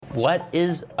What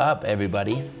is up,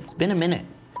 everybody? It's been a minute.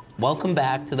 Welcome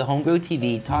back to the Homegrow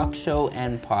TV talk show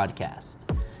and podcast.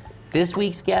 This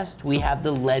week's guest, we have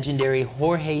the legendary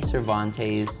Jorge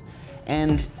Cervantes,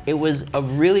 and it was a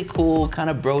really cool kind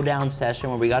of bro down session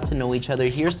where we got to know each other.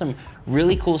 Here's some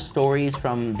really cool stories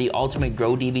from the Ultimate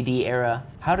Grow DVD era,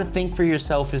 how to think for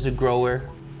yourself as a grower.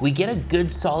 We get a good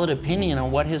solid opinion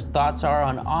on what his thoughts are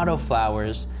on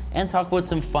autoflowers, and talk about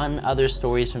some fun other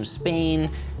stories from Spain,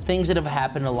 things that have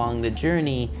happened along the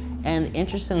journey. And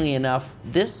interestingly enough,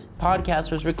 this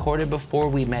podcast was recorded before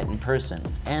we met in person.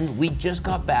 And we just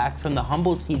got back from the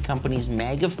Humboldt Seed Company's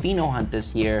Mega Pheno Hunt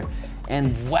this year.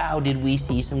 And wow, did we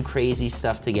see some crazy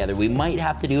stuff together. We might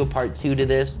have to do a part 2 to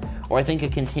this, or I think a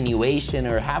continuation,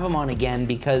 or have him on again,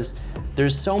 because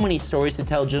there's so many stories to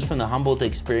tell just from the Humboldt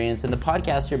experience. And the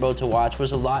podcast you're about to watch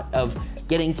was a lot of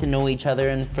getting to know each other.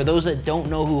 And for those that don't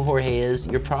know who Jorge is,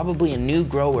 you're probably a new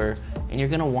grower and you're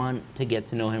gonna want to get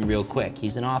to know him real quick.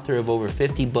 He's an author of over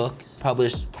 50 books,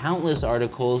 published countless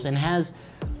articles, and has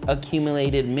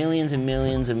accumulated millions and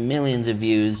millions and millions of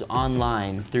views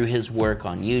online through his work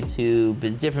on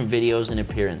YouTube, different videos and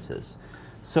appearances.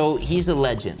 So he's a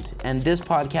legend, and this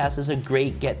podcast is a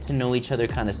great get to know each other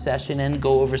kind of session and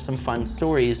go over some fun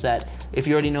stories that if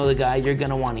you already know the guy, you're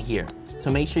gonna wanna hear.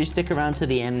 So make sure you stick around to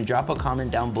the end and drop a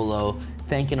comment down below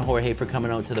thanking Jorge for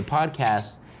coming out to the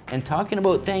podcast. And talking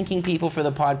about thanking people for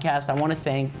the podcast, I wanna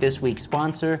thank this week's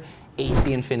sponsor,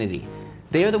 AC Infinity.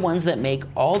 They are the ones that make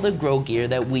all the grow gear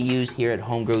that we use here at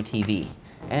Homegrow TV.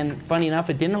 And funny enough,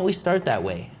 it didn't always start that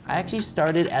way. I actually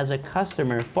started as a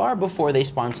customer far before they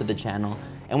sponsored the channel.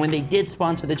 And when they did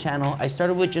sponsor the channel, I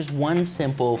started with just one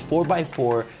simple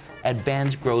 4x4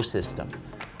 advanced grow system.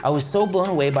 I was so blown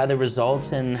away by the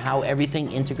results and how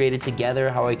everything integrated together,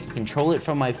 how I could control it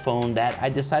from my phone, that I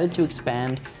decided to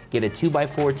expand, get a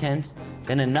 2x4 tent,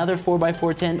 then another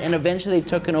 4x4 tent, and eventually they've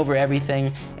taken over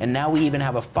everything. And now we even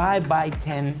have a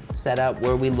 5x10 setup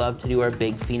where we love to do our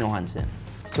big pheno hunts in.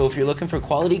 So if you're looking for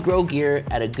quality grow gear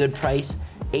at a good price,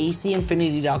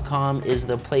 acinfinity.com is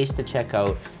the place to check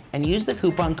out. And use the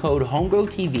coupon code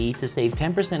HomegrowTV to save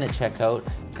 10% at checkout.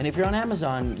 And if you're on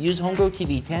Amazon, use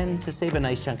HomegrowTV10 to save a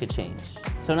nice chunk of change.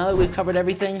 So now that we've covered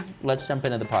everything, let's jump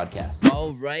into the podcast.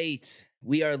 All right,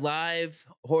 we are live.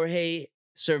 Jorge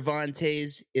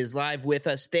Cervantes is live with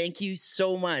us. Thank you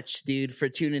so much, dude, for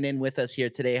tuning in with us here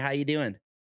today. How you doing?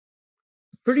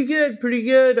 Pretty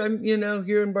good. I'm,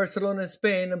 here in Barcelona,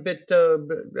 Spain, a been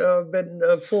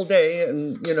a full day,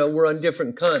 and we're on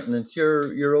different continents.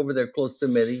 You're over there close to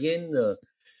Medellin,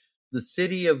 the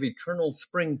city of eternal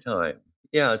springtime.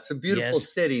 Yeah, it's a beautiful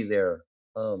city there.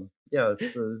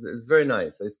 It's very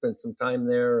nice. I spent some time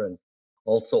there, and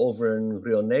also over in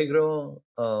Rio Negro.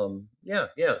 So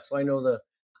I know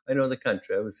the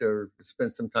country. I was there,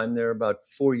 spent some time there about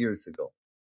 4 years ago.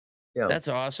 Yeah, that's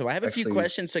awesome. I have a few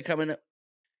questions to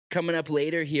coming up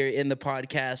later here in the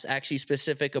podcast, actually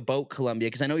specific about Colombia,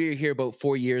 because I know you're here about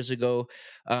 4 years ago.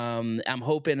 I'm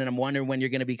hoping and I'm wondering when you're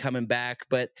going to be coming back.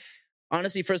 But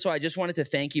honestly, first of all, I just wanted to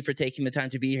thank you for taking the time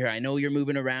to be here. I know you're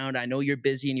moving around. I know you're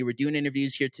busy and you were doing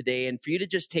interviews here today. And for you to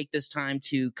just take this time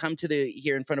to come to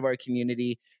here in front of our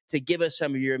community to give us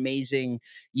some of your amazing,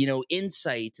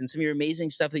 insights and some of your amazing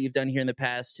stuff that you've done here in the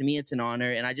past, to me, it's an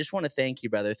honor. And I just want to thank you,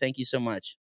 brother. Thank you so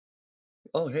much.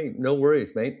 Oh, hey, no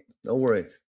worries, mate. No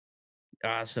worries.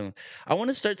 Awesome. I want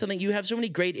to start something. You have so many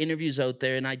great interviews out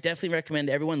there, and I definitely recommend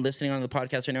everyone listening on the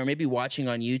podcast right now, or maybe watching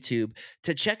on YouTube,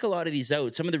 to check a lot of these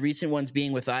out. Some of the recent ones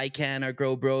being with ICANN, our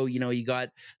Grow Bro. You got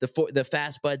the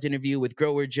Fast Buds interview with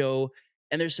Grower Joe,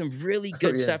 and there's some really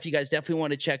good stuff you guys definitely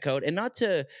want to check out. And not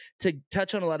to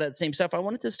touch on a lot of that same stuff, I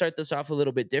wanted to start this off a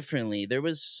little bit differently. There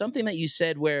was something that you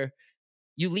said where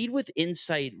you lead with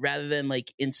insight rather than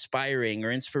like inspiring or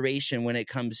inspiration when it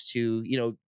comes to,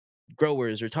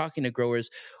 growers or talking to growers.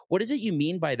 What is it you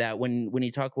mean by that when you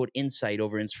talk about insight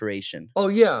over inspiration? Oh,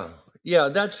 yeah,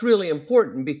 that's really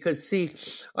important because, see,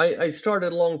 I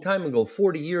started a long time ago,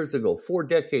 40 years ago, 4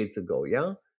 decades ago,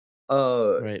 yeah?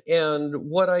 Right. And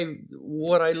what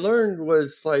I learned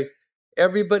was, like,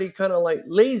 everybody kind of like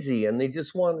lazy, and they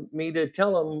just want me to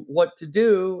tell them what to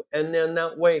do. And then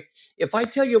that way, if I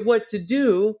tell you what to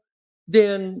do,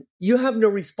 then you have no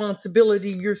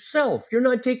responsibility yourself. You're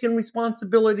not taking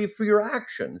responsibility for your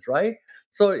actions, right?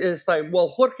 So it's like, well,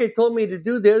 Jorge told me to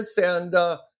do this, and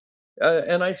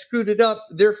I screwed it up.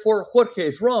 Therefore, Jorge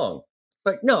is wrong.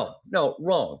 Like, no,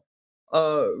 wrong.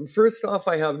 First off,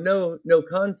 I have no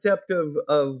concept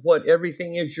of what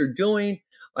everything is you're doing.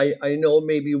 I know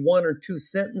maybe 1 or 2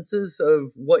 sentences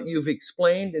of what you've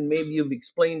explained, and maybe you've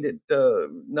explained it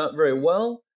not very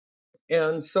well.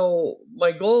 And so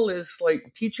my goal is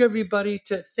like teach everybody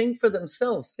to think for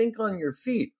themselves, think on your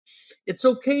feet. It's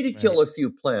okay to kill Right. a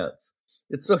few plants.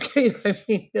 It's okay. I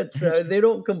mean, it's they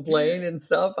don't complain and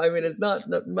stuff. I mean, it's not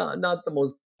the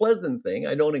most pleasant thing.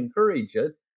 I don't encourage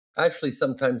it. Actually,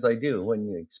 sometimes I do when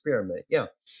you experiment. Yeah,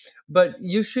 but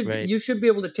Right. you should be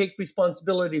able to take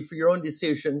responsibility for your own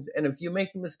decisions. And if you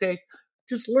make a mistake,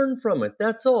 just learn from it.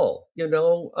 That's all, you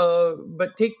know.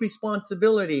 But take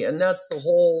responsibility, and that's the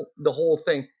whole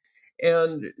thing.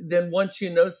 And then once you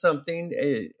know something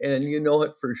and you know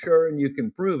it for sure and you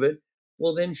can prove it,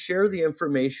 well, then share the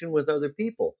information with other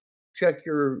people.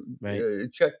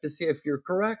 Right. Check to see if you're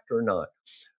correct or not.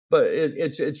 But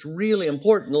it's really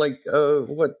important. Like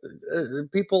what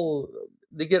people,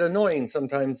 they get annoying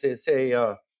sometimes. They say,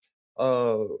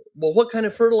 well, what kind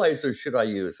of fertilizer should I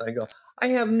use? I go, I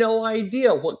have no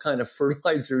idea what kind of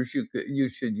fertilizers you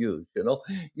should use. You know,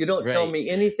 you don't tell Right. me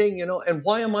anything. You know, and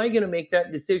why am I going to make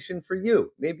that decision for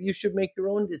you? Maybe you should make your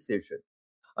own decision.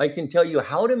 I can tell you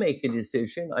how to make a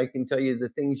decision. I can tell you the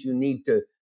things you need to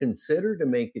consider to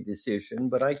make a decision,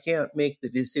 but I can't make the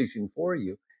decision for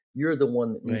you. You're the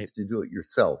one that Right. needs to do it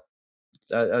yourself.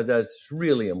 That's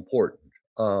really important.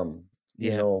 You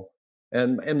Yeah. know,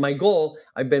 and my goal,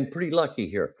 I've been pretty lucky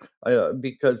here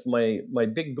because my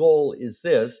big goal is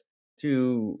this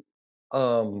to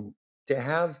um, to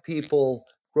have people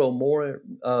grow more,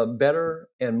 better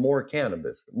and more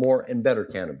cannabis, more and better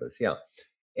cannabis. Yeah,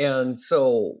 and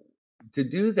so to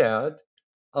do that,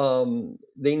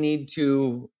 they need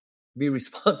to be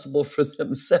responsible for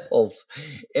themselves.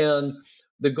 And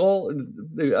the goal,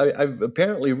 I've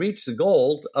apparently reached the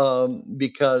goal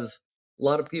because a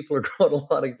lot of people are growing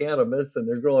a lot of cannabis and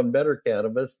they're growing better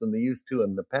cannabis than they used to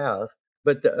in the past.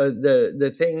 But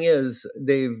the thing is,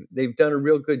 they've done a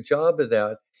real good job of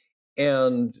that,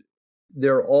 and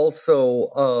they're also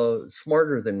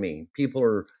smarter than me. People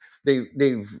are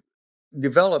they've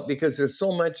developed because there's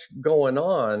so much going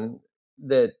on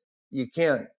that you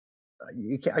can't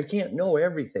I can't know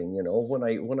everything. You know,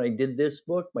 when I did this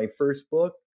book, my first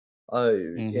book,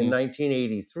 in Mm-hmm.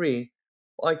 1983,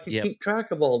 I could Yep. keep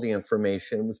track of all the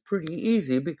information. It was pretty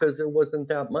easy because there wasn't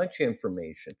that much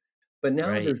information. But now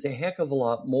Right. there's a heck of a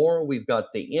lot more. We've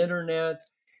got the internet,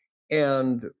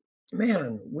 and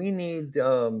man, we need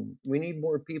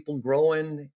more people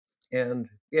growing. And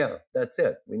yeah, that's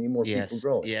it. We need more people Yes.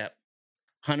 growing. Yeah.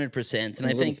 100%. And And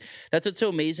I a little, think that's what's so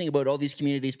amazing about all these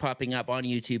communities popping up on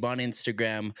YouTube, on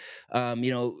Instagram.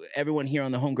 Everyone here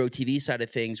on the Homegrow TV side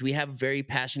of things, we have very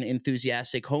passionate,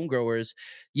 enthusiastic homegrowers,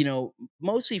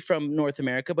 mostly from North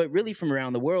America, but really from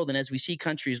around the world. And as we see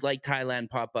countries like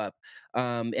Thailand pop up,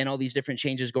 and all these different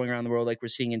changes going around the world, like we're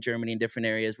seeing in Germany and different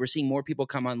areas, we're seeing more people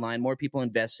come online, more people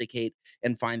investigate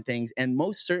and find things. And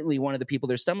most certainly one of the people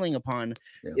they're stumbling upon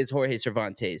yeah. is Jorge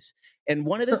Cervantes. And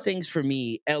one of the things for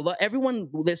me, everyone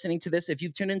listening to this, if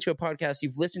you've tuned into a podcast,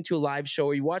 you've listened to a live show,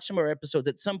 or you watched some of our episodes,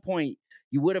 at some point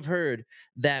you would have heard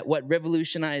that what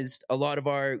revolutionized a lot of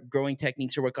our growing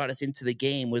techniques, or what got us into the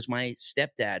game, was my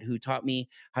stepdad, who taught me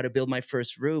how to build my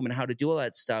first room and how to do all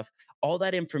that stuff. All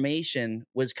that information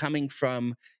was coming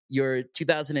from your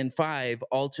 2005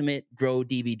 Ultimate Grow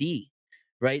DVD,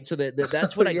 right? So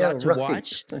that's what I Yeah, got to right.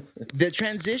 watch. The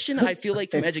transition, I feel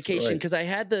like, from That's education, right. because I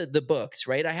had the books,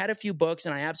 right? I had a few books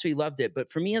and I absolutely loved it. But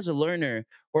for me as a learner,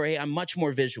 or hey, I'm much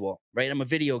more visual, right? I'm a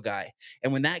video guy.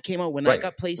 And when that came out, when that Right.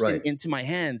 got placed Right. into my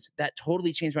hands, that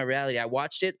totally changed my reality. I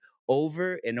watched it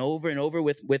over and over and over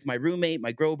with my roommate,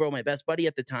 my grow bro, my best buddy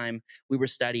at the time. We were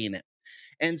studying it.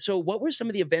 And so, what were some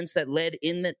of the events that led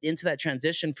into that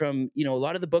transition from a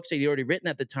lot of the books that you'd already written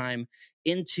at the time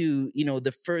into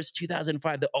the first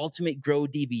 2005, the Ultimate Grow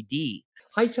DVD?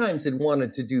 High Times had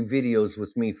wanted to do videos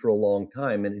with me for a long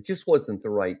time, and it just wasn't the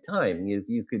right time.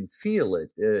 You could feel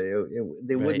it.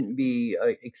 They Right. wouldn't be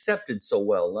accepted so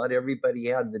well. Not everybody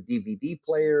had the DVD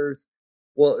players.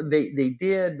 Well, they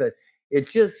did, but it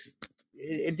just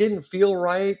it didn't feel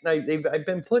right. And I've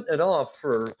been putting off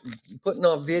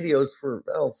videos for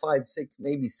 5, 6,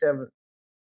 maybe 7,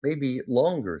 maybe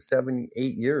longer, 7,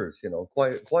 8 years,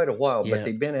 quite a while, but Yeah.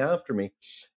 they've been after me.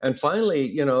 And finally,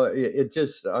 it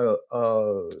just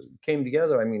came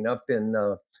together. I mean, up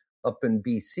in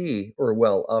BC, or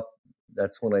well,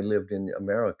 that's when I lived in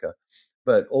America,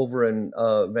 but over in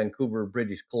Vancouver,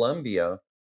 British Columbia,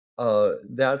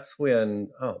 that's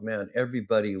when, oh man,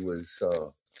 everybody was,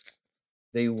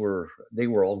 they were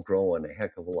all growing a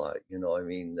heck of a lot. I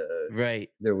mean,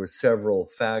 Right. there were several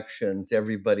factions.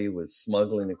 Everybody was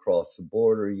smuggling across the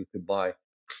border. You could buy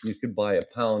a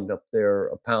pound up there,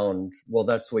 a pound. Well,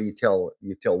 that's the way you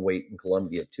tell weight in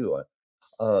Colombia too.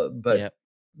 But Yeah.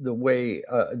 the way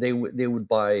they would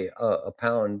buy a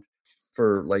pound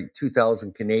for like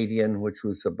 2,000 Canadian, which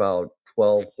was about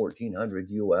 1,400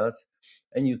 US,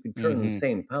 and you could turn the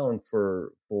same pound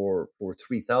for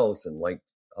 3,000, like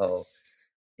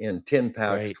in 10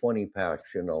 packs, Right. 20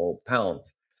 packs,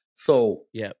 pounds. So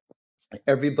Yep.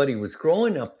 everybody was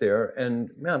growing up there,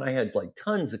 and man, I had like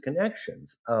tons of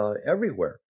connections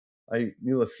everywhere. I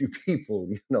knew a few people,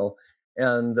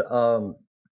 and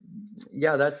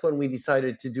yeah, that's when we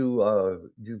decided to do a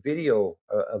video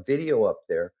up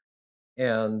there,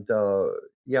 and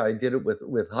yeah, I did it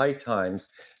with High Times.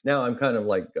 Now I'm kind of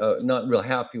like not real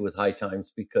happy with High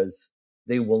Times because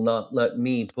they will not let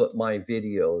me put my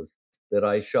videos that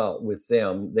I shot with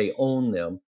them. They own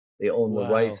them. They own the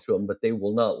Wow. rights to them, but they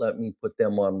will not let me put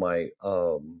them on my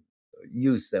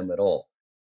use them at all.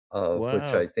 Which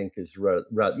I Wow. think is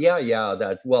yeah.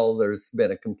 That's well. There's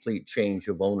been a complete change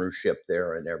of ownership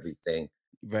there and everything.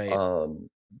 Right. Um,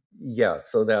 yeah,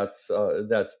 so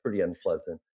that's pretty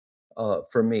unpleasant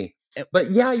for me. Eh, But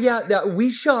yeah, that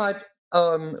we shot.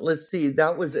 Let's see,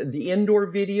 that was the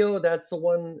indoor video. That's the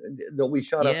one that we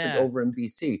shot Yeah. over in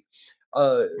BC.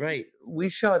 Uh, Right. we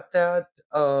shot that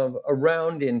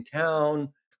around in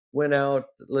town. Went out.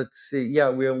 Let's see. Yeah,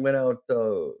 we went out.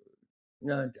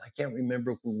 No, I can't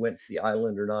remember if we went to the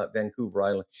island or not, Vancouver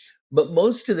Island. But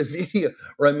most of the video,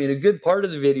 or I mean, a good part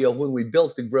of the video when we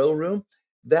built the grow room,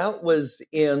 that was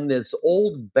in this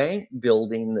old bank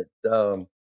building that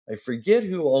I forget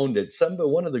who owned it.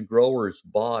 One of the growers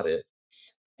bought it.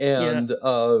 Yeah. And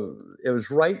it was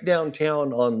right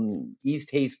downtown on East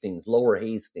Hastings, Lower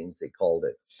Hastings, they called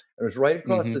it. It was right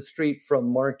across the street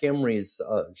from Mark Emery's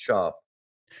shop.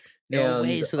 No And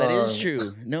way. So that is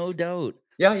true. No doubt.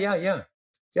 yeah.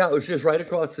 Yeah, it was just right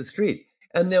across the street.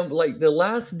 And then, like the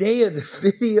last day of the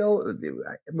video,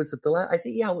 was it the last? I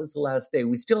think, yeah, it was the last day.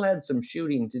 We still had some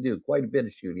shooting to do, quite a bit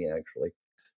of shooting, actually,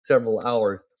 several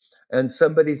hours. And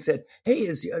somebody said, "Hey,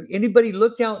 is anybody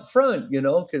look out front?"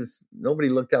 Because nobody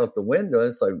looked out the window.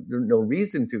 It's like there's no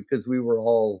reason to, because we were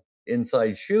all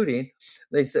inside shooting.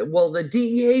 They said, "Well, the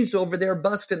DEA's over there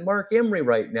busting Mark Emery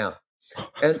right now."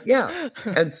 And yeah,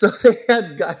 and so they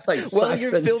had guys like Well, you're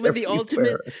sirens filming the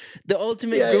everywhere.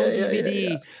 ultimate Yeah, drone yeah, yeah, yeah,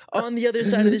 DVD on the other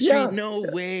side of the yeah, street. No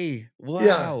way. yeah,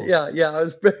 Wow. yeah, yeah.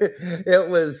 It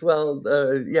was well,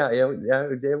 yeah,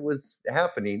 it was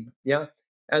happening. Yeah,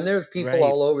 and there's people Right.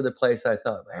 all over the place. I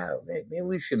thought, wow, maybe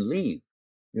we should leave.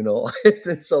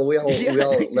 And so we Yeah.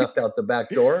 all left out the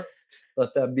back door.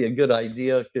 Thought that'd be a good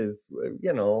idea because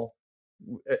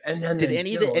and Did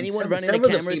and anyone running the some of the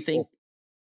camera people.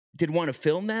 did want to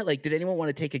film that? Like, did anyone want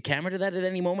to take a camera to that at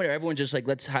any moment, or everyone just like,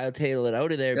 let's hightail it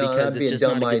out of there No, because that'd be it's a just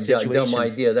not dumb a good idea. Dumb situation?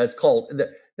 idea.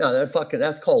 No,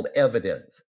 that's called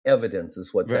evidence. Evidence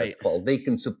is what that's Right. called. They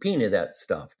can subpoena that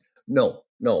stuff. No,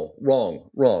 wrong.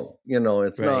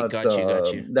 It's Right. not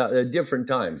Got you. that at different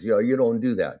times. You don't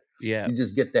do that. Yeah. You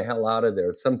just get the hell out of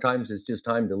there. Sometimes it's just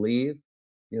time to leave.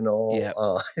 Yeah.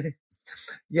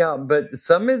 Yeah, but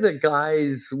some of the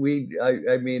guys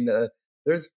I mean,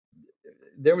 there's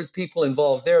there was people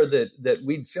involved there that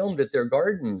we'd filmed at their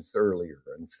gardens earlier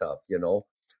and stuff.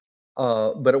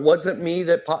 But it wasn't me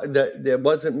that it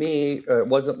wasn't me. It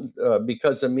wasn't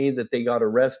because of me that they got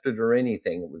arrested or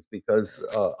anything. It was because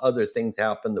other things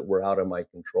happened that were out of my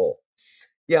control.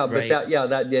 Yeah, but Right.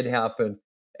 that did happen,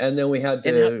 and then we had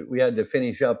And how, to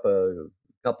finish up a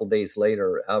couple days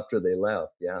later after they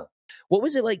left. Yeah. what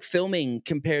was it like filming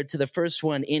compared to the first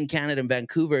one in Canada and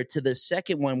Vancouver to the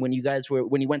second one when you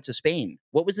went to Spain?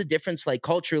 What was the difference like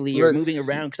culturally or moving Let's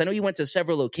around? Because I know you went to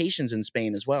several locations in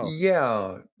Spain as well.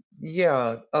 Yeah,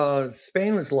 yeah.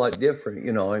 Spain was a lot different.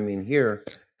 I mean, here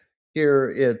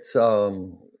it's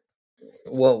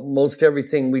well, most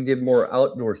everything we did more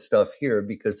outdoor stuff here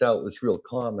because that was real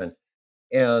common,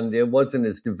 and it wasn't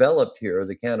as developed here.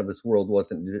 The cannabis world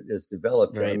wasn't as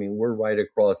developed here. I Right. mean, we're right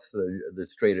across the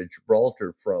Strait of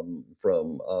Gibraltar from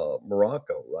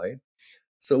Morocco, right?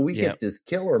 So we Yeah. get this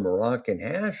killer Moroccan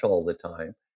hash all the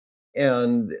time.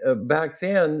 And back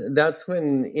then, that's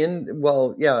when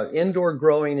indoor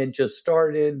growing had just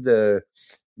started. The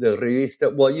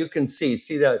revista. Well, you can see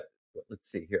that. Let's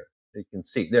see here. You can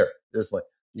see there. There's like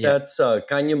Yeah. that's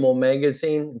Canyamo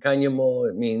magazine. Canyamo,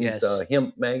 it means Yes.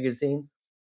 hemp magazine.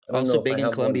 I don't Also know if I big in have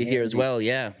one Colombia here as handy. well.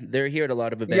 Yeah. They're here at a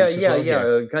lot of Yeah, events as well yeah.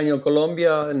 here. Caño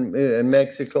Colombia and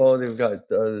Mexico. They've got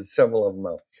several of them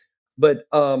out. But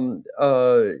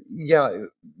yeah,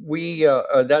 we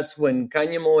that's when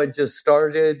Canyamo had just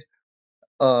started.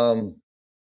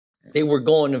 They were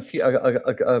going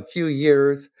a few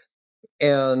years,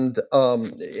 and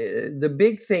the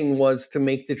big thing was to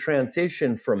make the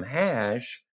transition from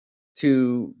hash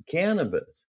to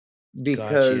cannabis. Got you.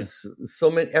 because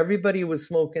everybody was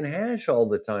smoking hash all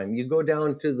the time. You go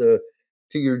down to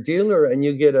your dealer and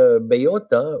you get a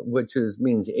bellota, which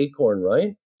means acorn,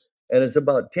 right? And it's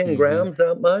about 10 Mm-hmm. grams,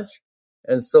 that much.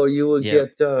 And so you would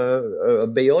Yep. get a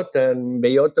bellota, and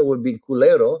bellota would be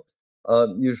culero.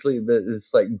 Usually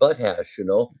it's like butt hash,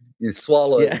 You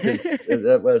swallow it Yeah.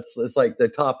 because it's like the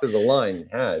top of the line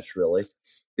hash, really,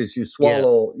 because you Yeah.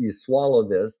 swallow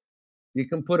this. You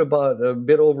can put about a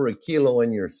bit over a kilo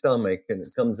in your stomach, and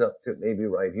it comes up to maybe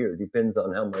right here. Depends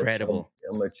on how Incredible.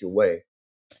 much you weigh.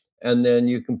 And then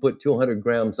you can put 200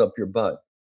 grams up your butt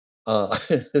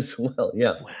as well.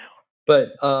 Yeah. Wow.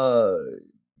 But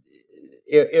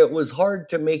it was hard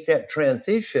to make that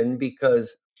transition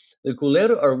because the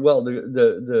culero, or well,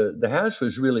 the hash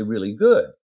was really, really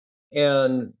good.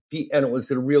 And it was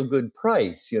at a real good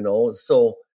price,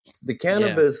 So the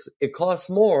cannabis, it costs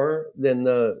more than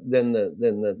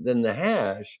the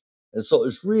hash, and so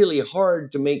it's really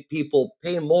hard to make people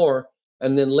pay more.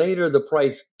 And then later the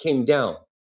price came down,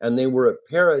 and they were at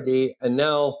parity. And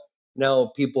now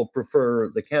people prefer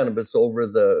the cannabis over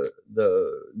the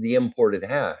imported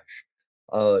hash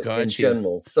in Got you.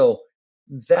 general. So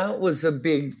that was a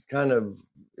big kind of.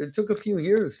 It took a few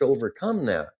years to overcome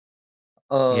that.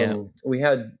 Yeah. We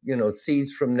had,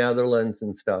 seeds from Netherlands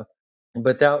and stuff,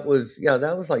 but that was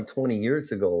like 20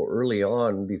 years ago, early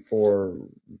on, before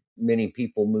many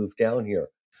people moved down here.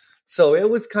 So it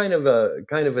was kind of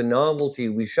a novelty.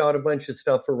 We shot a bunch of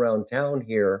stuff around town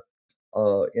here,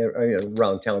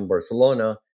 around town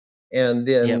Barcelona, and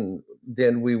Yep.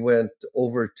 then we went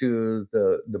over to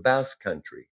the Basque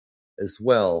Country as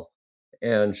well,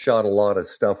 and shot a lot of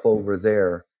stuff over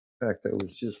there. In fact, I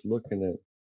was just looking at.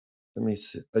 Let me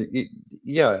see. We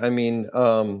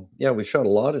shot a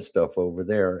lot of stuff over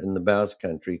there in the Basque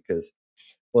Country because,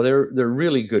 well, they're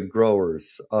really good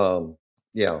growers.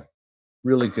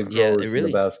 Really good Yeah. It growers in the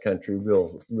really. Basque Country.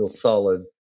 Real solid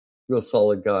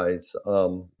guys.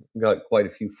 Got quite a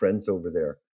few friends over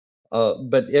there.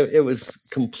 But it was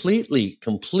completely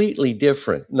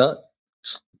different. Not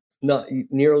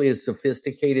nearly as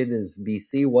sophisticated as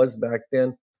BC was back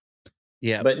then.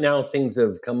 Yeah. But now things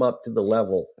have come up to the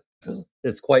level.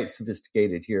 It's quite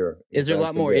sophisticated here. Is there a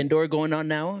lot more indoor going on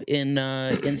now in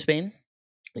Spain?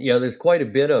 Yeah, there's quite a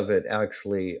bit of it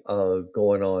actually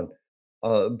going on,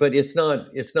 but it's not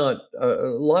a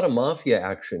lot of mafia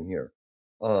action here.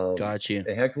 Got you.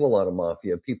 A heck of a lot of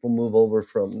mafia. People move over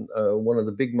from one of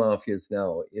the big mafias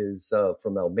now is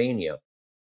from Albania.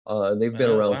 They've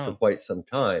been Oh, around for wow. quite some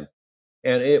time.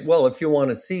 And if you want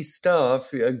to see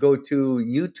stuff, go to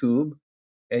YouTube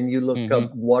and you look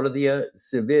up Guardia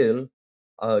Civil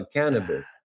cannabis.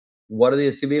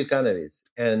 Guardia Civil cannabis,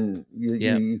 and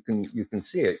Yeah. you can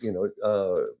see it. You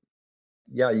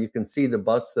can see the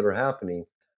busts that are happening.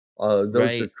 Those are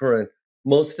Right. current.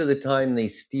 Most of the time, they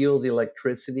steal the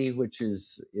electricity, which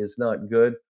is not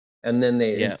good. And then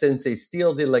Yeah. since they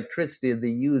steal the electricity, they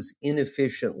use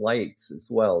inefficient lights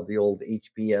as well, the old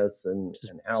HPS and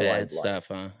Just halide bad stuff,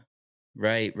 lights. huh?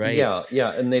 Right. Right. Yeah,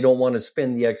 and they don't want to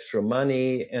spend the extra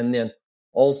money. And then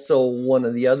also one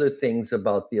of the other things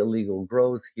about the illegal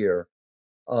growth here,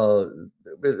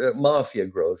 mafia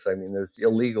growth. I mean, there's the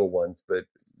illegal ones, but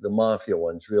the mafia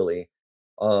ones really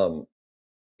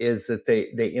is that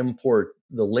they import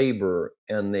the labor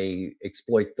and they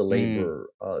exploit the labor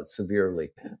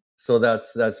severely. So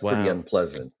that's pretty Wow.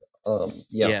 unpleasant.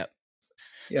 Yeah.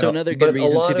 So another good But a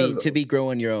reason lot to be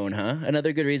growing your own, huh?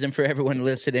 Another good reason for everyone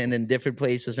listening in different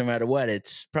places, no matter what.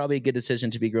 It's probably a good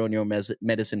decision to be growing your own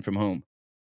medicine from home.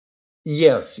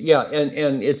 Yes, yeah,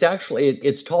 and it's actually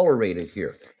it's tolerated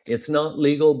here. It's not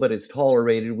legal, but it's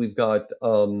tolerated. We've got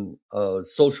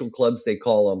social clubs, they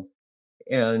call them,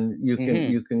 and you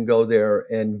can go there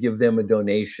and give them a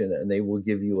donation, and they will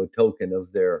give you a token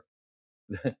of their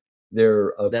That's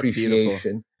beautiful.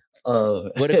 appreciation.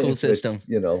 What a cool system.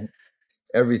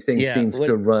 Everything Yeah. seems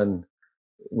to run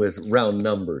with round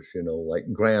numbers,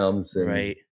 like grams and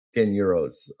Right. 10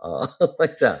 euros,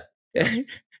 like that. Yeah.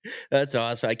 That's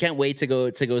awesome. I can't wait to go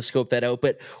scope that out.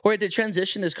 But or to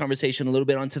transition this conversation a little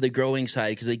bit onto the growing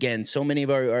side, because again, so many of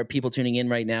our people tuning in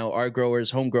right now are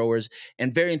growers, home growers,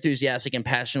 and very enthusiastic and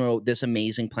passionate about this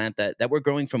amazing plant that we're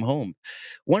growing from home.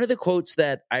 One of the quotes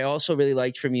that I also really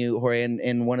liked from you, Jorge,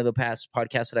 in one of the past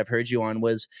podcasts that I've heard you on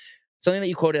was something that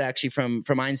you quoted actually from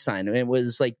Einstein. And it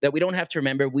was like that we don't have to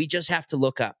remember, we just have to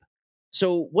look up.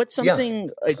 So what's Yeah. something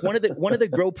like one of the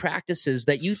grow practices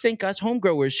that you think us home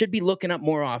growers should be looking up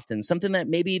more often? Something that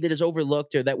maybe that is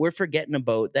overlooked or that we're forgetting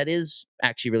about that is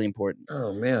actually really important.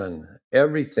 Oh man,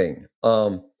 everything.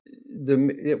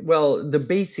 the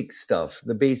basic stuff,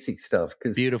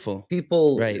 because Beautiful.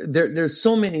 people Right. there's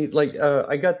so many, like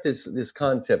I got this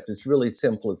concept. It's really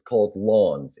simple. It's called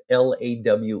lawns,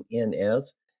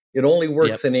 LAWNS. It only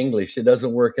works in English. It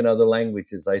doesn't work in other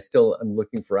languages. I'm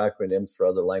looking for acronyms for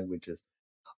other languages.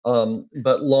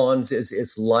 But lawns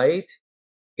is light,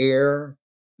 air,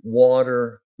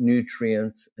 water,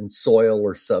 nutrients, and soil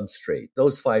or substrate.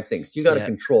 Those 5 things. You got to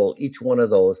control each one of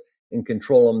those and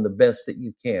control them the best that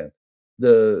you can.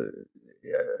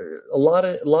 A lot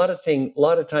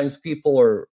of times people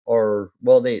are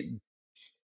well,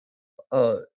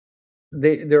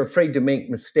 they're afraid to make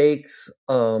mistakes.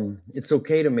 It's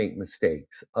okay to make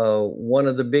mistakes. One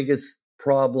of the biggest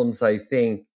problems I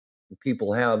think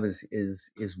people have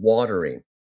is watering.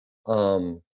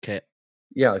 Okay.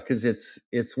 Yeah, because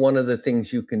it's one of the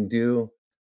things you can do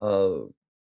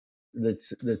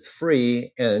that's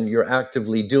free, and you're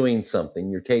actively doing something.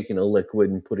 You're taking a liquid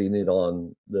and putting it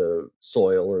on the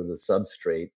soil or the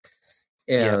substrate,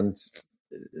 and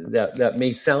that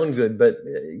may sound good, but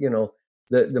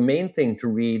the main thing to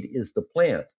read is the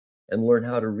plant, and learn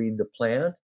how to read the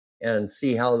plant and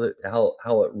see how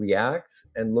it reacts,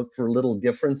 and look for little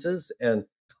differences. And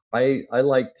I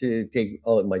like to take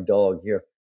my dog here,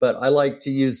 but I like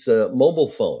to use a mobile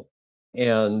phone,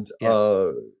 and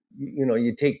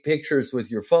you take pictures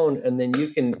with your phone, and then you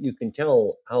can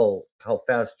tell how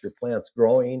fast your plant's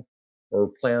growing or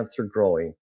plants are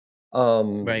growing.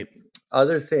 Right.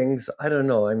 Other things, I don't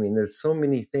know. I mean, there's so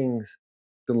many things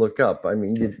to look up. I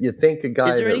mean, you think a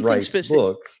guy that writes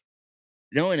books.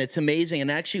 No, and it's amazing. And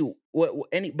actually,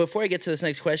 before I get to this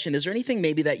next question, is there anything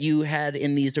maybe that you had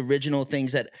in these original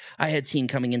things that I had seen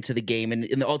coming into the game and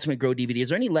in the Ultimate Grow DVD? Is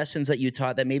there any lessons that you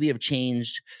taught that maybe have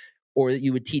changed, or that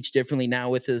you would teach differently now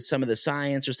with some of the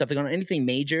science or stuff like that? Anything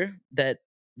major that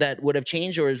would have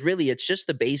changed, or is really it's just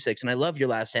the basics? And I love your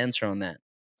last answer on that.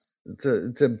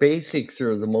 The basics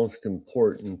are the most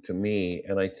important to me,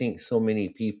 and I think so many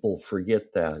people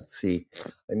forget that. See,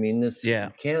 I mean, this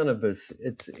cannabis,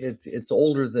 it's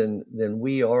older than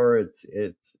we are.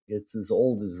 It's as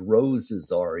old as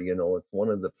roses are. It's one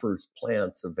of the first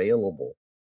plants available,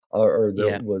 or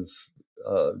that was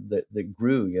that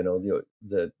grew.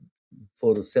 The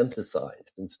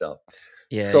photosynthesized and stuff.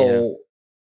 So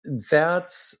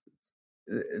that's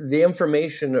the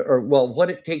information, or what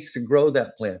it takes to grow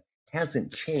that plant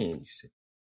hasn't changed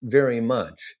very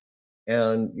much.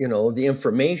 And the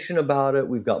information about it,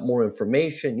 we've got more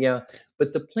information,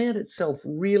 but the plant itself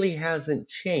really hasn't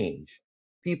changed.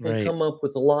 People come up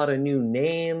with a lot of new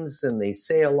names and they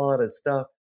say a lot of stuff,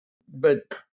 but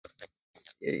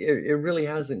it really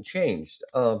hasn't changed.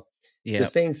 The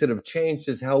things that have changed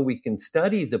is how we can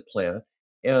study the plant.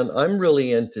 And I'm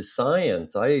really into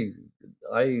science. I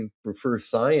prefer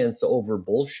science over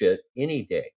bullshit any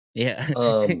day. Yeah.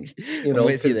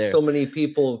 Because so many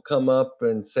people come up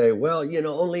and say, well,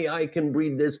 only I can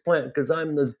breed this plant because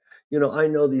I'm I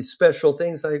know these special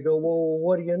things. I go, well,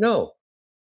 what do you know?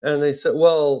 And they said,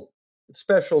 well,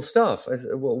 special stuff. I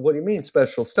said, well, what do you mean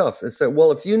special stuff? They said,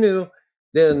 well, if you knew,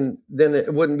 then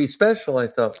it wouldn't be special. I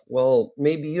thought, well,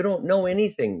 maybe you don't know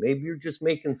anything. Maybe you're just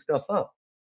making stuff up.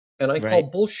 And I call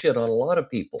bullshit on a lot of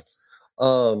people.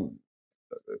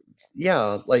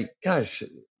 Gosh,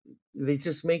 they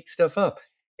just make stuff up.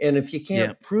 And if you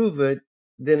can't prove it,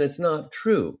 then it's not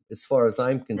true, as far as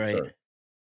I'm concerned.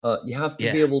 You have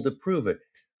to be able to prove it.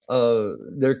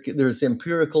 There's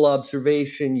empirical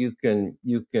observation. You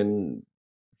can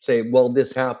say, well,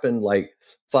 this happened like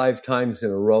 5 times in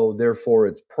a row, therefore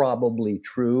it's probably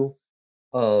true.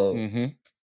 But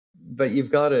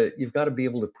you've got to be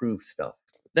able to prove stuff.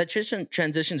 That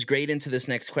transitions great into this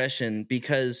next question,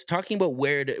 because talking about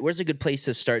where's a good place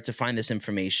to start to find this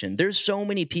information. There's so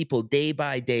many people day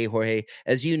by day, Jorge,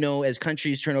 as you know, as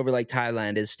countries turn over like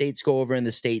Thailand, as states go over in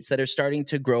the States, that are starting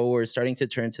to grow or starting to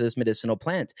turn to this medicinal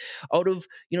plant. Out of,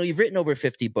 you've written over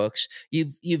 50 books.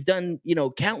 You've done,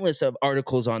 countless of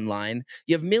articles online.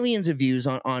 You have millions of views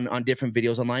on different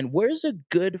videos online. Where's a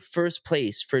good first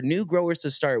place for new growers to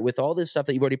start with all this stuff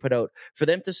that you've already put out, for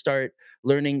them to start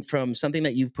learning from something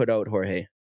that you've put out, Jorge?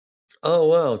 Oh,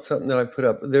 wow. It's something that I put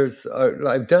up.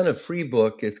 I've done a free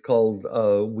book. It's called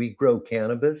We Grow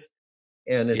Cannabis,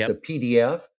 and it's a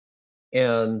PDF,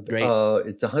 and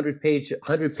it's 100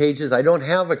 pages. I don't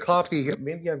have a copy here.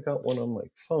 Maybe I've got one on my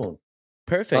phone.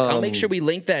 Perfect. I'll make sure we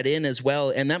link that in as well,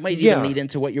 and that might even Yeah. lead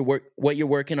into what you're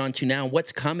working on to now,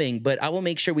 what's coming. But I will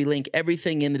make sure we link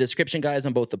everything in the description, guys,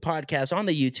 on both the podcast, on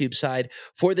the YouTube side,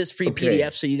 for this free Okay.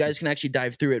 PDF, so you guys can actually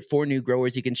dive through it for new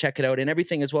growers. You can check it out and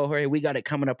everything as well. Jorge, we got it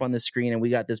coming up on the screen, and we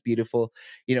got this beautiful,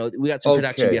 we got some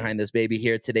production Okay. behind this baby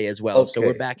here today as well. So we're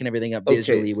Okay. backing everything up Okay.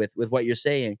 visually with what you're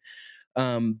saying.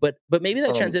 But maybe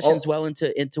that transitions well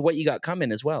into what you got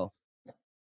coming as well.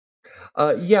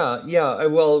 Yeah.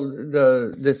 Well,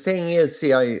 the thing is,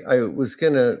 see,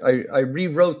 I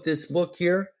rewrote this book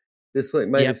here. This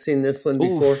one, might have seen this one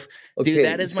before. Oof. Dude,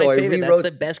 that is my favorite. That's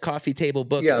the best coffee table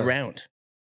book around.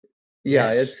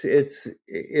 Yeah, yes.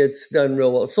 it's done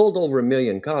real well. Sold over 1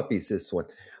 million copies, this one.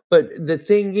 But the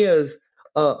thing is,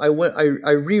 I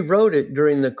rewrote it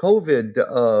during the COVID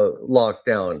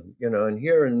lockdown, and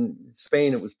here in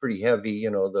Spain it was pretty heavy,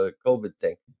 the COVID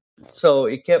thing. So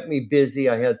it kept me busy.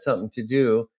 I had something to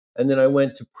do. And then I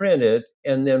went to print it.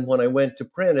 And then when I went to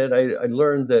print it, I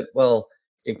learned that, well,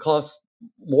 it cost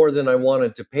more than I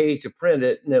wanted to pay to print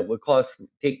it. And it would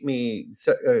take me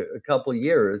a couple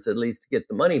years at least to get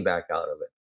the money back out of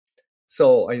it.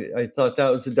 So I thought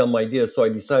that was a dumb idea. So I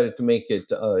decided to make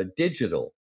it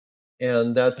digital.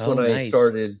 And that's when I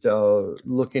started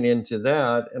looking into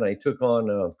that. And I took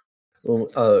on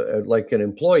like an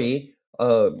employee,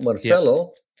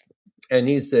 Marcelo. And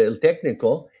he's el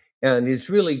técnico, and he's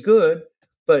really good,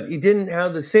 but he didn't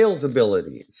have the sales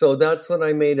ability. So that's when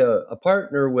I made a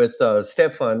partner with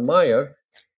Stefan Meyer,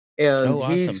 and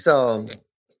he's a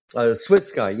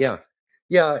Swiss guy, yeah.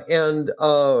 And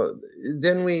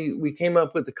then we came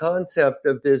up with the concept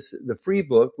of the free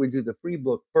book. We do the free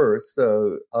book first,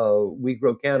 We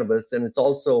Grow Cannabis, and it's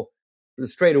also,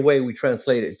 straight away, we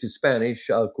translate it to Spanish,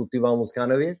 Cultivamos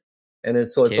Cannabis. And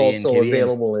it's also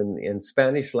available in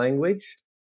Spanish language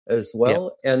as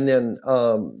well. Yeah. And then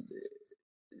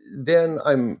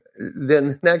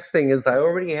the next thing is I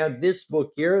already had this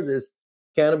book here, this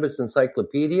Cannabis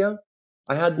Encyclopedia.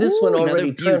 I had this one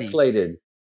already translated.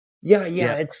 Yeah.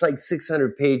 It's like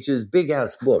 600 pages, big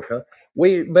ass book, huh?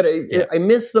 I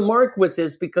missed the mark with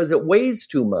this because it weighs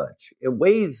too much. It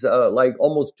weighs like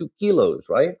almost 2 kilos,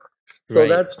 right? So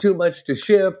that's too much to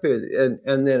ship,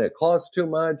 and then it costs too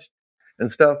much. And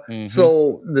stuff. Mm-hmm.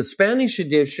 So the Spanish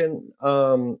edition,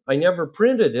 I never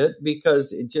printed it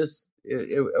because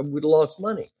we'd lost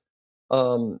money.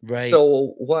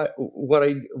 So what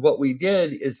we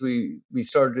did is we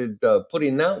started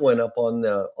putting that one up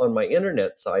on my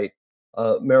internet site,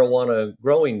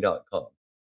 marijuanagrowing.com.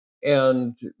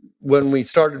 And when we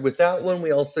started with that one,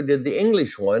 we also did the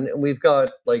English one, and we've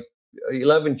got like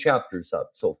 11 chapters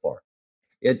up so far.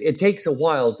 It takes a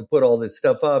while to put all this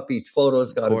stuff up. Each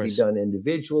photo's got to be done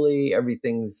individually.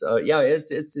 Everything's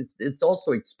it's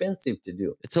also expensive to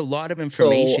do. It's a lot of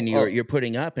information you're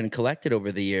putting up and collected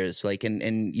over the years,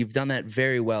 and you've done that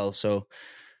very well. So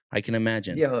I can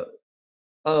imagine. Yeah,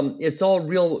 it's all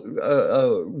real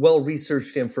well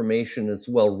researched information. It's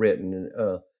well written.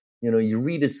 You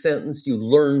read a sentence, you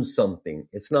learn something.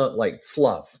 It's not like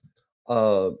fluff.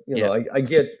 I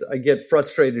get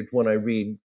frustrated when I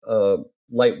read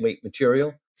lightweight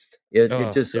material. It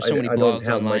just there's so many I don't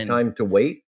have online. my time to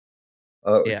waste.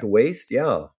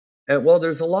 Yeah, and well,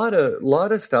 there's a lot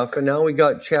of stuff, and now we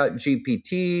got Chat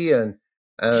GPT, and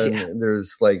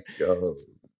there's like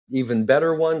even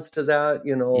better ones to that.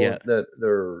 That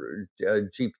they're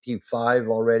GPT-5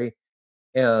 already,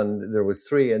 and there was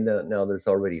 3, and now there's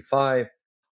already 5.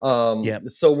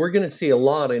 So we're going to see a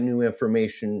lot of new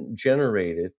information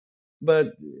generated,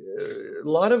 but a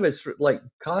lot of it's like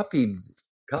copied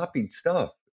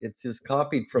stuff. It's just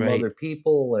copied from other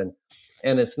people, and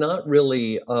it's not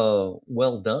really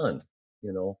well done,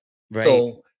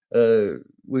 So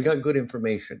we got good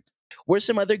information. Where's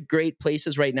some other great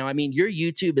places right now? I mean, your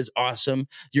YouTube is awesome.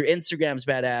 Your Instagram's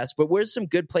badass. But where's some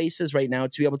good places right now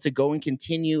to be able to go and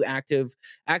continue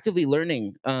actively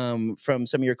learning from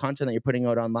some of your content that you're putting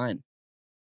out online?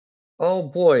 Oh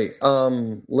boy.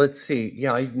 Let's see.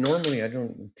 Yeah, I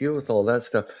don't deal with all that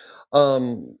stuff.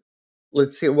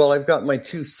 Let's see. Well, I've got my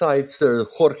 2 sites. There's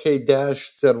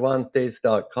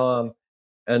Jorge-Cervantes.com,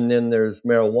 and then there's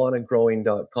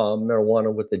marijuanagrowing.com,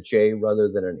 marijuana with a J rather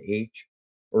than an H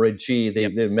or a G.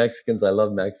 The Mexicans, I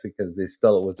love Mexicans, they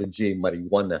spell it with a G,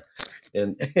 marijuana.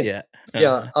 And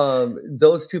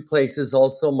those 2 places.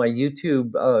 Also my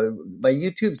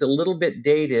YouTube's a little bit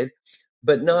dated,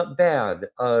 but not bad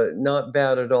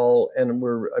at all. And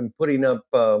I'm putting up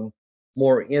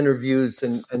more interviews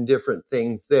and different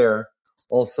things there.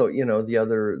 Also,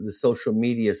 the social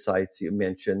media sites you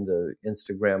mentioned, the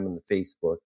Instagram and the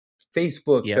Facebook. We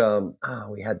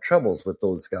had troubles with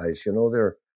those guys.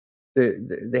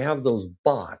 they have those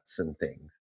bots and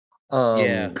things,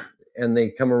 Yeah. and they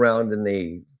come around and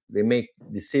they make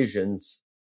decisions,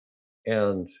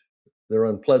 and they're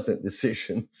unpleasant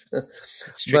decisions.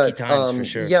 It's tricky But times for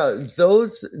sure. yeah,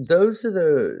 those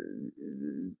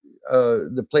are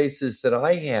the places that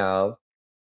I have.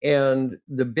 And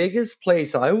the biggest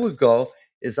place I would go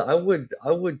is I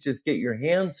would just get your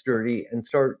hands dirty and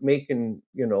start making,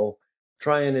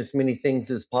 trying as many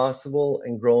things as possible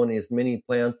and growing as many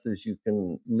plants as you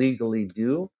can legally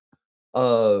do.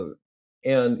 Uh,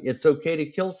 and it's okay to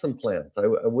kill some plants. I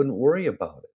wouldn't worry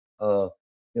about it.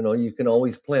 You can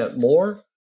always plant more.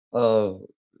 Uh,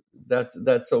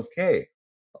 that's okay.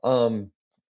 Um,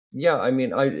 yeah, I mean,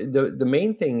 the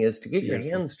main thing is to get your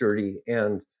Beautiful. hands dirty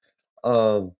and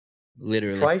um,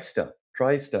 Literally. try stuff,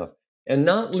 and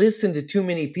not listen to too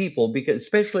many people, because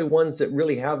especially ones that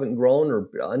really haven't grown, or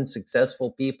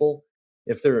unsuccessful people.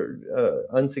 If they're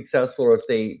unsuccessful, or if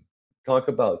they talk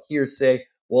about hearsay,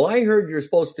 well, I heard you're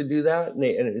supposed to do that, and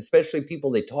especially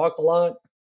people, they talk a lot.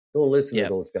 Don't listen to Yep.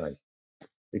 those guys.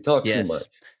 They talk too Yes. much.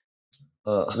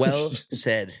 Well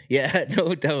said. Yeah,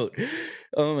 no doubt.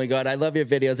 Oh my God, I love your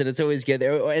videos, and it's always good.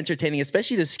 They're entertaining,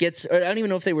 especially the skits. Or I don't even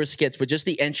know if they were skits, but just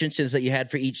the entrances that you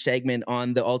had for each segment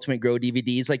on the Ultimate Grow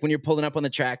DVDs. Like when you're pulling up on the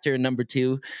tractor in number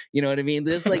 2, you know what I mean?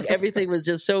 This, like, everything was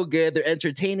just so good. They're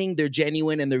entertaining, they're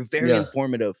genuine, and they're very Yeah.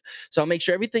 informative. So I'll make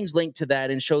sure everything's linked to that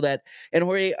and show that. And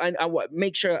Jorge,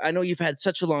 make sure, I know you've had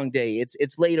such a long day.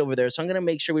 It's late over there, so I'm going to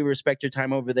make sure we respect your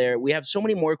time over there. We have so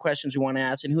many more questions we want to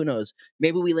ask, and who knows?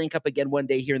 Maybe we link up again one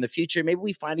day here in the future. Maybe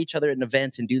we find each other at an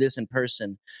event and do this in person.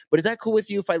 But is that cool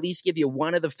with you if I at least give you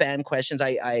one of the fan questions?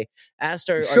 I asked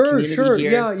our community here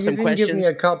Yeah, some you can questions. give me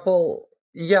a couple.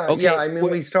 Yeah, Okay, yeah. I mean,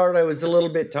 we started. I was a little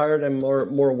bit tired. I'm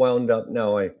more wound up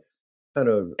now. I kind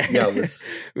of was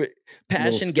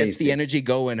passion gets the spacey. energy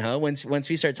going, huh? Once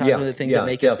we start talking about the things that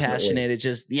make us passionate, it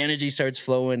just, the energy starts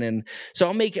flowing. And so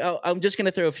I'm just going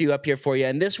to throw a few up here for you.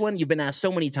 And this one you've been asked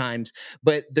so many times,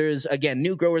 but there's, again,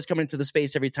 new growers coming into the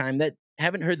space every time that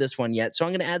haven't heard this one yet. So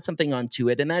I'm going to add something onto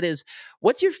it, and that is,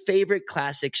 what's your favorite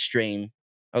classic strain?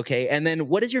 Okay, and then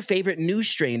what is your favorite new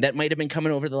strain that might have been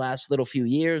coming over the last little few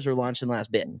years or launched in the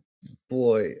last bit?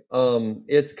 Boy,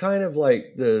 it's kind of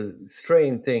like the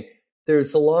strain thing.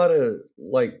 There's a lot of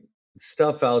like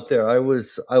stuff out there. I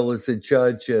was a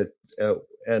judge at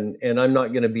and I'm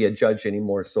not going to be a judge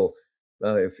anymore. So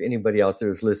if anybody out there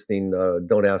is listening,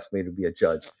 don't ask me to be a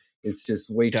judge. It's just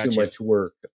way too much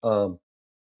work.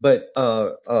 But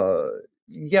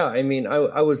yeah, I mean,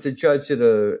 I was a judge at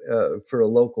for a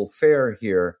local fair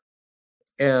here,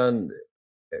 and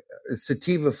a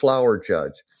sativa flower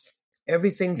judge.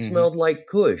 Everything smelled like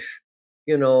Kush.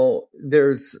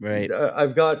 There's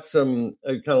I've got some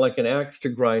kind of like an axe to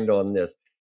grind on this.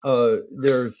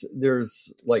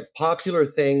 There's like popular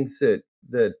things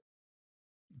that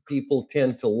people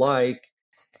tend to like,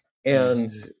 and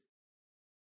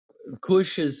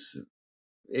Kush is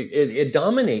it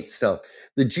dominates stuff.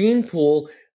 The gene pool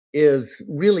is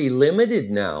really limited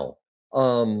now.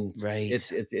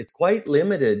 It's quite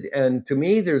limited, and to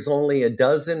me, there's only a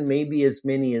dozen, maybe as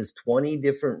many as 20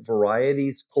 different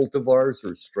varieties, cultivars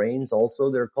or strains,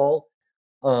 also they're called,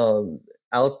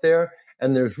 out there,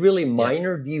 and there's really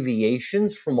minor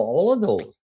deviations from all of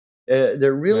those.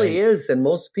 There really is, and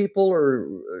most people are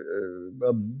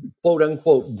quote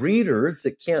unquote breeders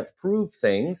that can't prove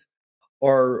things.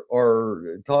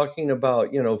 Are talking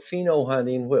about pheno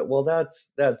hunting. Well,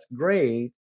 that's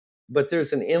great, but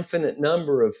there's an infinite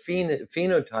number of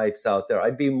phenotypes out there.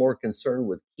 I'd be more concerned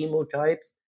with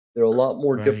chemotypes. They're a lot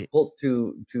more difficult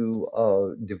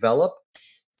to develop,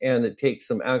 and it takes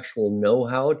some actual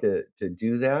know-how to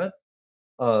do that,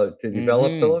 to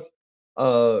develop those.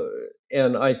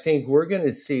 And I think we're going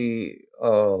to see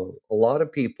a lot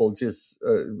of people just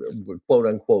quote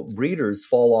unquote breeders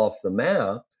fall off the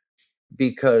map,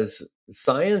 because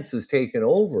science is taken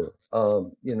over.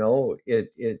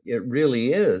 It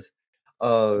really is.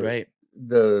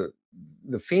 The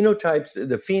phenotypes,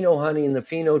 the pheno hunting, and the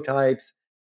phenotypes,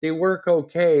 they work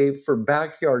okay for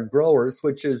backyard growers,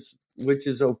 which is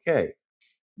okay.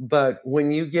 But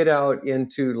when you get out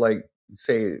into, like,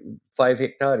 say 5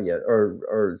 hectarea,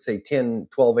 or say 10,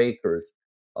 12 acres,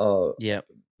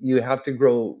 you have to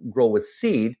grow with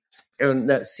seed, and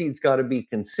that seed's got to be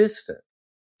consistent.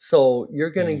 So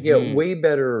you're going to get way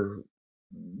better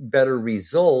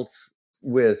results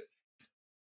with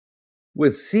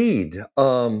seed.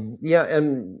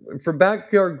 And for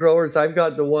backyard growers, I've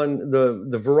got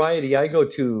the variety I go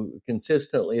to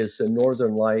consistently is the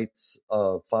Northern Lights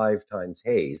 5 times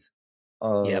Haze,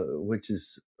 which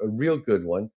is a real good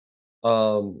one.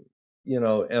 And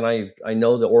I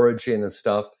know the origin of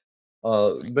stuff.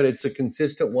 but it's a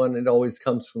consistent one. It always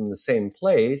comes from the same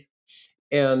place.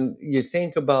 And you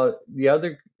think about the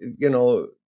other,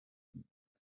 you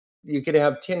could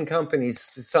have 10 companies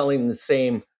selling the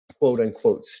same quote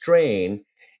unquote strain,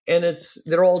 and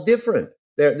they're all different.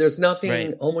 There's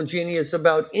nothing homogeneous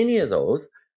about any of those.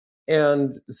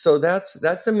 And so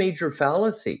that's a major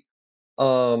fallacy.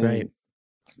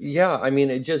 Yeah, I mean,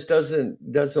 it just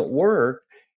doesn't work.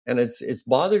 And it's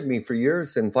bothered me for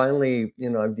years. And finally,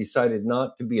 I've decided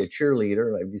not to be a cheerleader,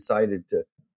 and I've decided to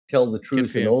tell the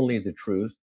truth and only the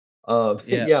truth.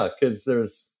 Yeah,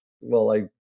 because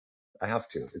I have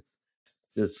to. It's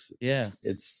just,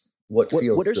 it's what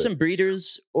feels what are good. some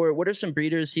breeders,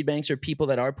 seed banks, or people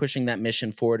that are pushing that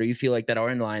mission forward, or you feel like that are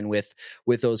in line with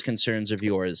those concerns of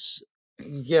yours?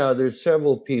 Yeah, there's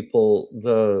several people.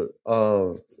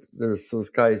 There's those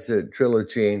guys at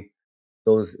Trilogy.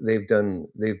 They've done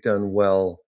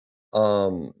well.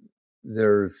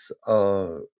 There's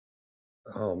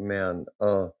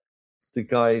the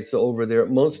guys over there.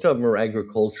 Most of them are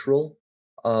agricultural.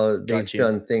 They've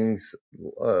done things.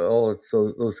 So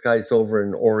those guys over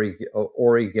in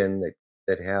Oregon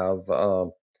that have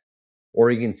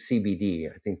Oregon CBD.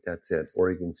 I think that's it.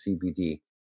 Oregon CBD.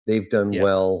 They've done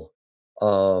well.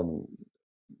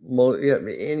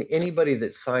 Anybody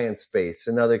that's science based.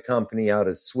 Another company out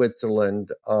of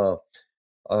Switzerland,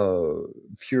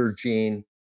 Pure Gene,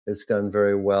 has done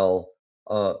very well.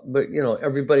 But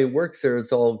everybody who works there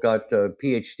has all got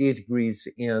PhD degrees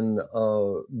in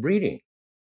breeding.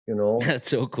 That's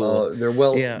so cool. They're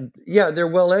they're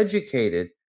well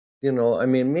educated.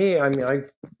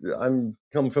 I'm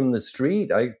come from the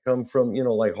street. I come from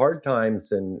like hard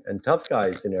times and tough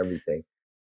guys and everything.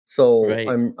 So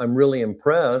I'm really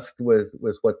impressed with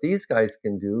what these guys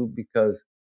can do, because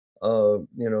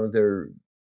their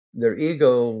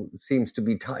ego seems to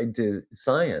be tied to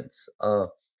science.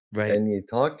 And you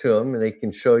talk to them and they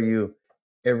can show you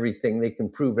everything. They can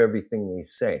prove everything they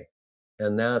say.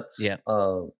 And that's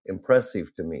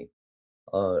impressive to me.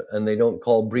 And they don't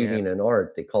call breeding an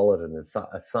art. They call it a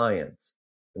science,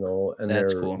 and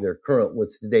that's cool. They're current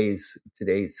with today's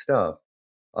stuff,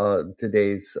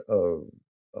 today's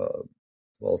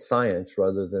science,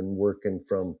 rather than working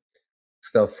from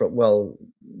stuff from,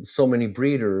 so many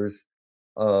breeders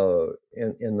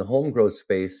in the home growth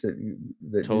space that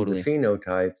do the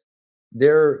phenotypes.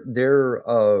 They're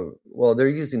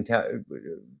using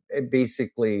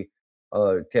basically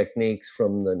techniques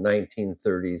from the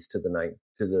 1930s to the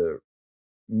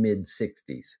mid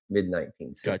 1960s.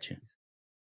 Gotcha.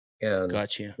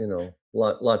 And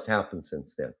lots happened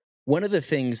since then. One of the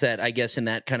things that I guess in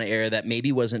that kind of era that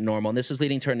maybe wasn't normal, and this is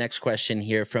leading to our next question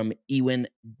here from Ewan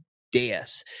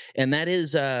Deas, and that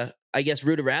is, I guess,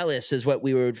 ruderalis is what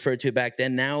we would refer to back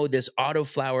then. Now, this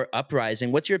autoflower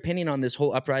uprising. What's your opinion on this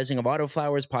whole uprising of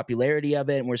autoflowers, popularity of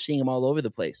it? And we're seeing them all over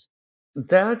the place.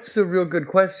 That's a real good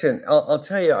question. I'll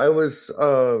tell you, I was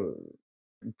I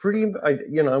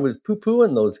was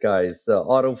poo-pooing those guys, the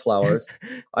autoflowers.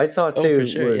 I thought they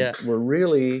were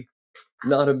really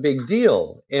not a big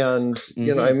deal. And,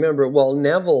 I remember,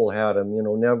 Neville had him,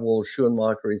 Neville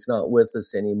Schoenmacher, he's not with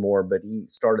us anymore, but he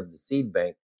started the seed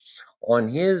bank. On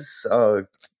his, the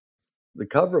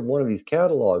cover of one of his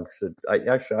catalogs, that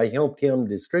I helped him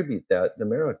distribute that in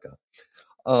America.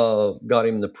 Got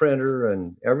him the printer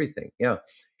and everything. Yeah.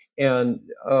 And,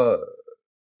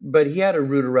 but he had a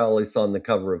ruderalis on the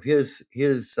cover of his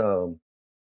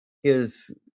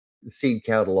seed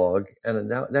catalog, and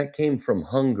that came from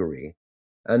Hungary.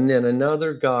 And then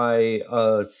another guy,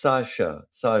 Sasha,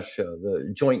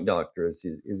 the joint doctor, is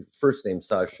his first name,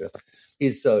 Sasha.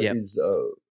 He's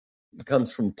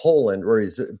comes from Poland, or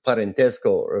his parentesco,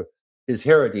 or his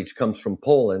heritage comes from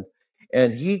Poland,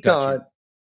 and he got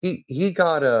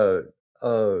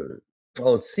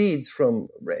seeds from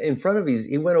in front of his.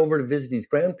 He went over to visit his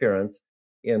grandparents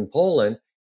in Poland,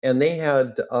 and they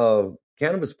had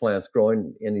cannabis plants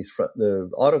growing in the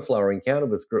autoflowering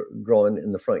cannabis growing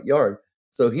in the front yard.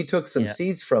 So he took some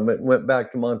seeds from it and went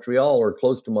back to Montreal, or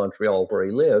close to Montreal where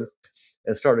he lives,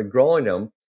 and started growing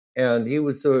them. And he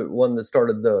was the one that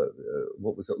started the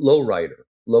Lowrider.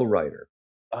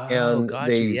 Oh, and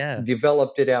they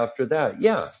developed it after that.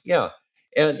 Yeah.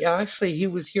 And actually, he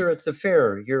was here at the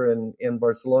fair here in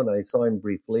Barcelona. I saw him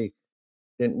briefly.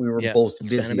 We were both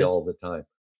busy Spanibus? all the time.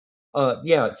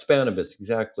 Spanibus,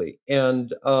 exactly.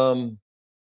 And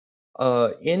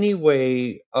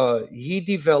anyway, he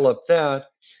developed that.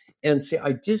 And see,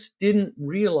 I just didn't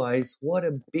realize what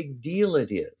a big deal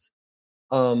it is.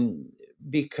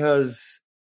 Because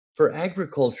for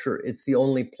agriculture, it's the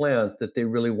only plant that they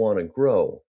really want to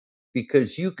grow.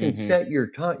 because you can set your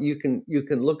time. You can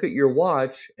look at your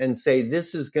watch and say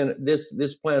this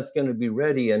plant's gonna be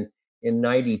ready in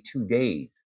 92 days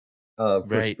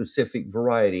for a specific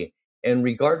variety. And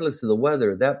regardless of the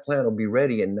weather, that plant will be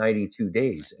ready in 92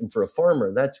 days. And for a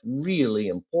farmer, that's really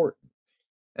important.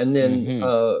 And then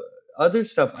other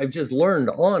stuff I've just learned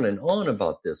on and on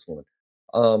about this one.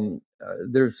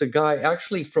 There's a guy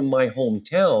actually from my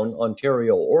hometown,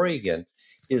 Ontario, Oregon.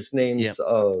 His name's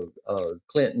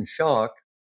Clinton Shock.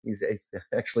 He's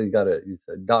actually got a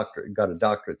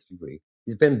doctorate's degree.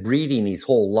 He's been breeding his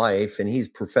whole life, and he's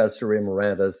professor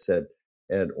emeritus at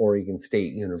Oregon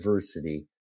State University.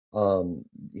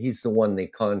 He's the one they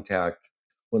contact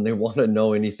when they want to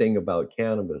know anything about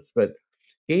cannabis. But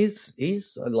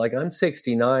he's like, I'm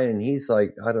 69 and he's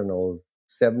like, I don't know,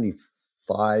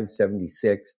 75,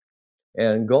 76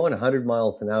 and going 100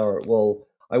 miles an hour. Well,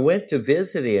 I went to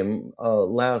visit him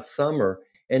last summer,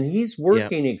 and he's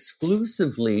working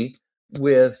exclusively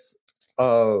with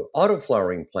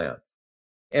autoflowering plants.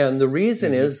 And the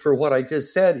reason is for what I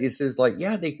just said is like,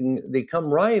 they come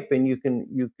ripe, and you can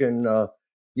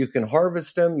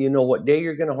harvest them. You know what day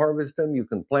you're going to harvest them. You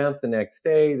can plant the next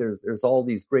day. There's all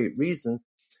these great reasons.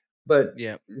 But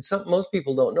most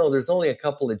people don't know, there's only a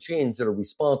couple of genes that are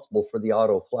responsible for the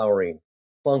autoflowering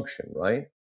function, right?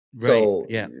 So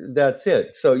that's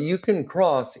it. So you can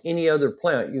cross any other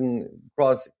plant. You can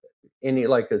cross any,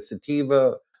 like a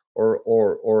sativa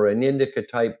or an indica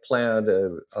type plant,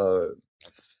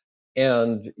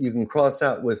 and you can cross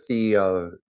that with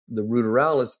the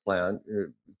ruderalis plant,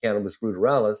 Cannabis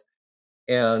ruderalis,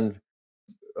 and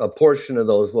a portion of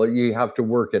those, well, you have to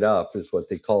work it up, is what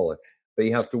they call it. But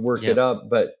you have to work it up.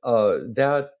 But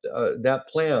that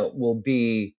plant will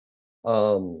be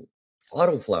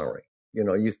autoflowering. You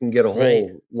know, you can get a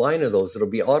whole line of those. It'll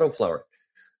be autoflowering.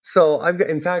 So I've got,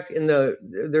 in fact,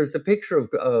 there's a picture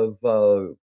of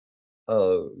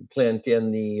plant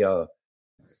in the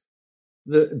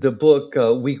book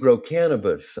We Grow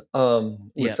Cannabis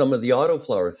with some of the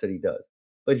autoflowers that he does.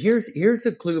 But here's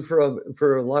a clue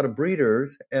for a lot of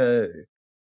breeders.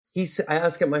 I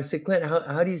asked him, I said, Clint,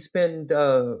 how do you spend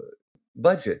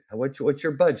budget? What's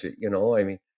your budget? You know, I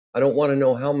mean, I don't want to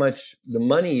know how much the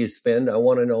money you spend. I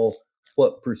want to know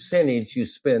what percentage you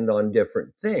spend on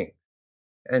different things.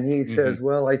 And he says,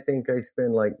 well, I think I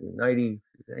spend like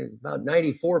about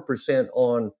 94%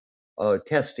 on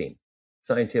testing,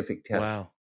 scientific tests.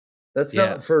 Wow. That's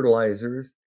not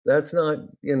fertilizers. That's not,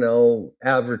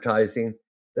 advertising.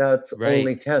 That's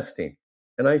only testing.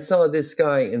 And I saw this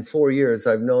guy in 4 years.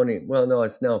 I've known him. Well, no,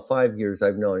 it's now 5 years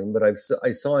I've known him, but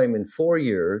I saw him in 4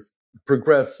 years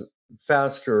progress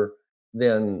faster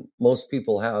than most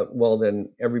people have. Well,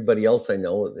 than everybody else I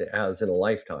know has in a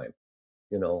lifetime.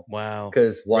 Wow.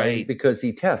 Because why? Right. Because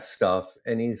he tests stuff,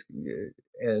 and he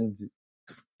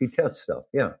tests stuff.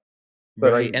 Yeah.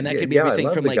 But and that could be everything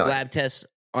from like lab tests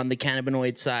on the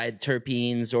cannabinoid side,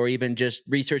 terpenes, or even just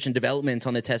research and development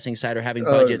on the testing side, or having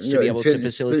budgets to be able to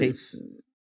facilitate.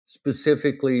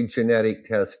 Specifically genetic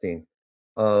testing.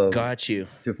 Got you.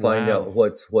 To find out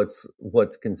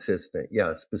what's consistent.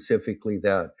 Yeah, specifically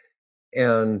that.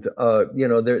 And, you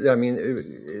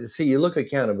look at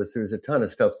cannabis, there's a ton of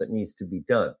stuff that needs to be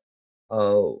done.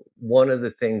 One of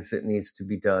the things that needs to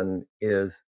be done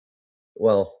is,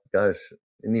 it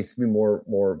needs to be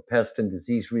more pest and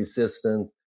disease resistant.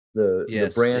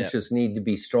 The branches need to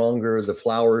be stronger. The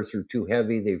flowers are too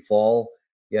heavy. They fall.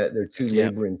 Yeah, they're too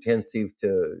labor intensive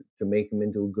to make them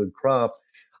into a good crop.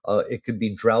 It could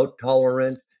be drought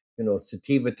tolerant.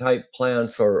 Sativa type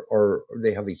plants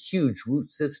they have a huge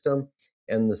root system.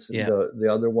 And the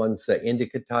other ones, the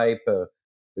indica type, the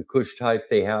Kush type,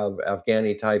 they have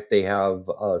Afghani type, they have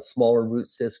a smaller root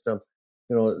system.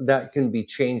 That can be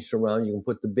changed around. You can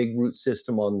put the big root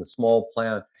system on the small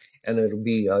plant, and it'll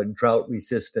be drought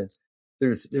resistant.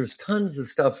 There's tons of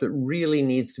stuff that really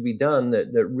needs to be done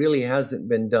that really hasn't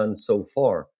been done so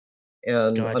far.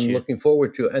 And I'm looking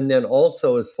forward to it. And then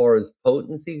also, as far as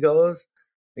potency goes,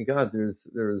 my God, there's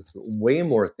way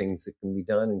more things that can be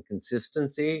done, in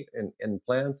consistency and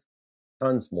plants,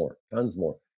 tons more.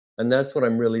 And that's what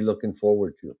I'm really looking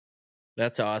forward to.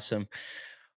 That's awesome.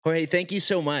 Jorge, thank you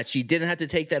so much. You didn't have to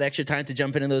take that extra time to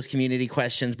jump into those community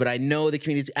questions, but I know the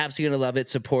community's absolutely going to love it,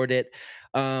 support it.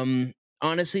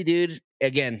 Honestly, dude,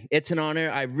 again, it's an honor.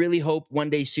 I really hope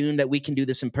one day soon that we can do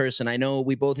this in person. I know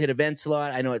we both hit events a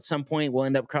lot. I know at some point we'll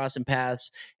end up crossing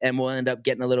paths, and we'll end up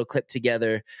getting a little clip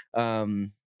together.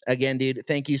 Again, dude,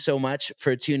 thank you so much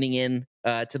for tuning in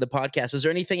to the podcast. Is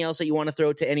there anything else that you want to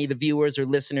throw to any of the viewers or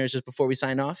listeners just before we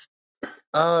sign off?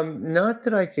 Not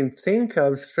that I can think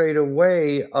of straight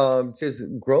away. Just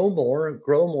grow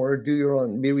more, do your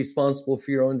own, be responsible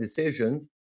for your own decisions,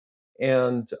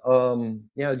 and do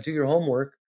your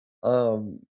homework.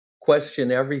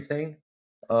 Question everything.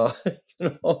 Uh, I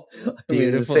mean, the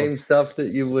Beautiful. same stuff that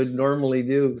you would normally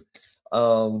do.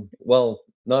 Well,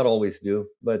 not always do,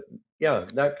 but yeah,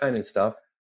 that kind of stuff.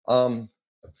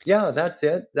 Yeah, that's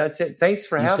it. Thanks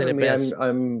for You said having it me. best.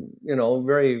 I'm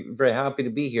very, very happy to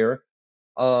be here.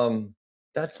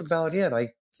 That's about it. I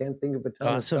can't think of a ton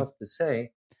of Awesome. stuff to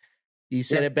say. You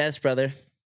said Yeah. it best, brother.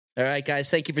 All right, guys.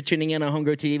 Thank you for tuning in on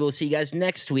Homegrown TV. We'll see you guys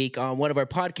next week on one of our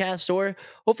podcasts or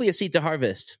hopefully a seed to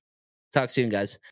harvest. Talk soon, guys.